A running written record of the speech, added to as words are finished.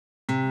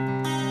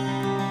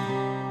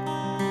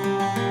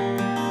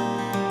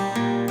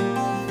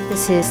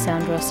This is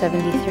Sounddraw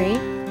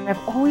 73. I've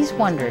always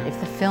wondered if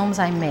the films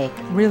I make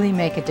really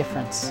make a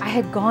difference. I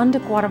had gone to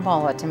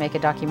Guatemala to make a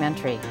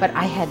documentary, but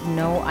I had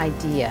no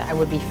idea I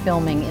would be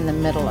filming in the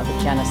middle of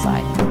a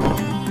genocide.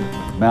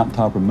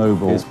 Mountaintop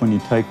removal is when you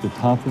take the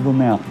top of a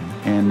mountain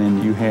and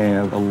then you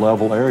have a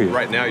level area.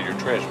 Right now you're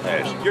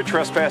trespassing. You're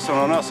trespassing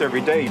on us every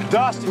day.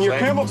 Dust and your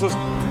chemicals.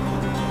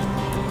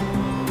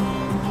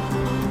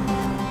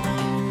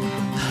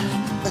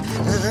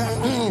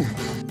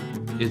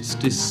 It's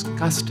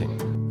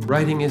disgusting.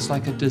 Writing is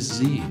like a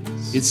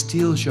disease. It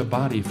steals your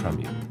body from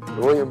you.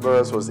 William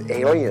Burroughs was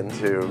alien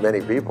to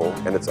many people,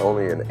 and it's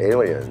only an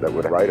alien that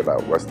would write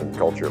about Western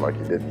culture like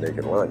he did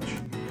Naked Lunch.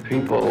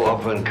 People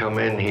often come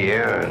in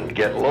here and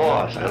get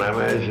lost, and I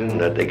imagine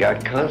that they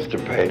got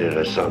constipated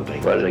or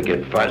something, but they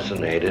get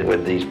fascinated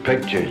with these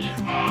pictures.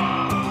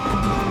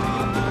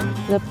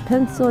 The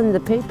pencil and the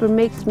paper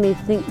makes me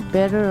think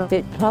better.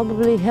 It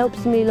probably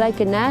helps me like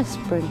an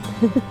aspirin.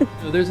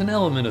 There's an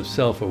element of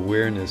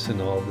self-awareness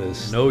in all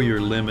this. Know your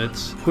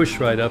limits,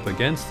 push right up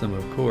against them,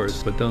 of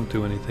course, but don't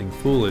do anything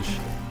foolish.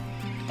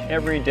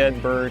 Every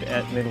dead bird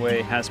at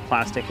Midway has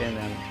plastic in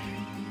them.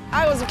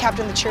 I was a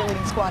captain of the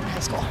cheerleading squad in high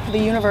school. The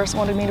universe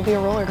wanted me to be a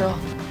roller girl.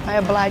 I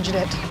obliged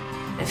it.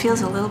 It feels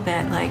a little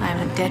bit like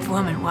I'm a dead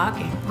woman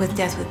walking. With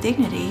Death with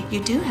Dignity,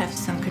 you do have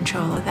some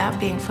control without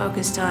being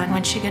focused on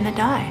when she's gonna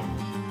die.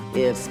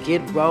 If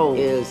Skid Row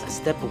is a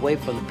step away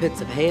from the pits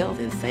of hell,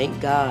 then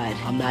thank God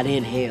I'm not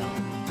in hell.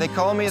 They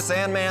call me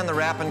Sandman, the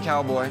rapping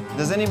cowboy.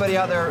 Does anybody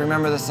out there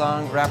remember the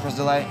song, Rapper's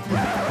Delight?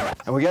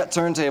 And we got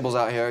turntables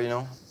out here, you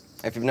know.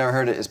 If you've never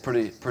heard it, it's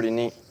pretty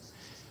neat.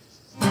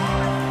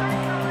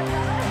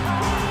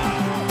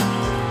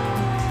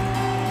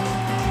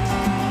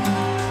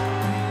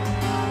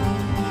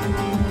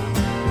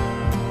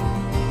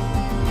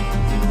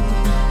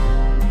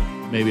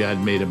 Maybe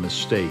I'd made a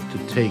mistake to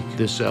take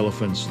this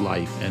elephant's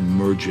life and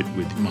merge it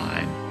with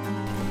mine.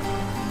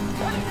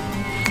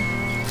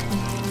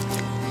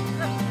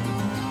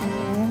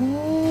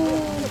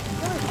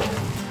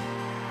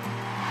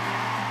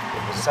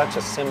 It was such a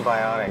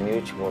symbiotic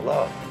mutual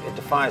love. It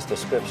defies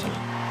description.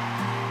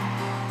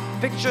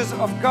 Pictures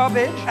of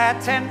garbage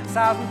at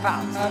 10,000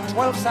 pounds, at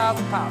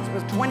 12,000 pounds,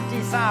 with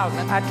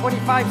 20,000, at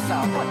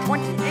 25,000, at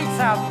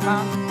 28,000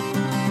 pounds.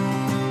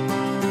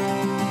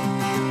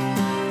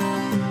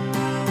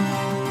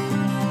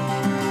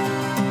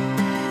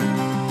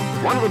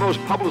 One of the most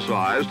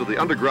publicized of the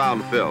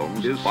underground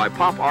films is by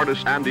pop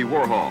artist Andy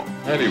Warhol.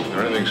 Andy, is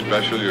there anything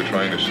special you're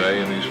trying to say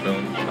in these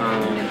films?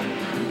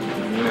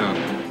 No.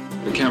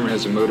 The camera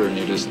has a motor and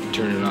you just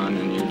turn it on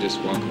and you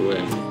just walk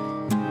away.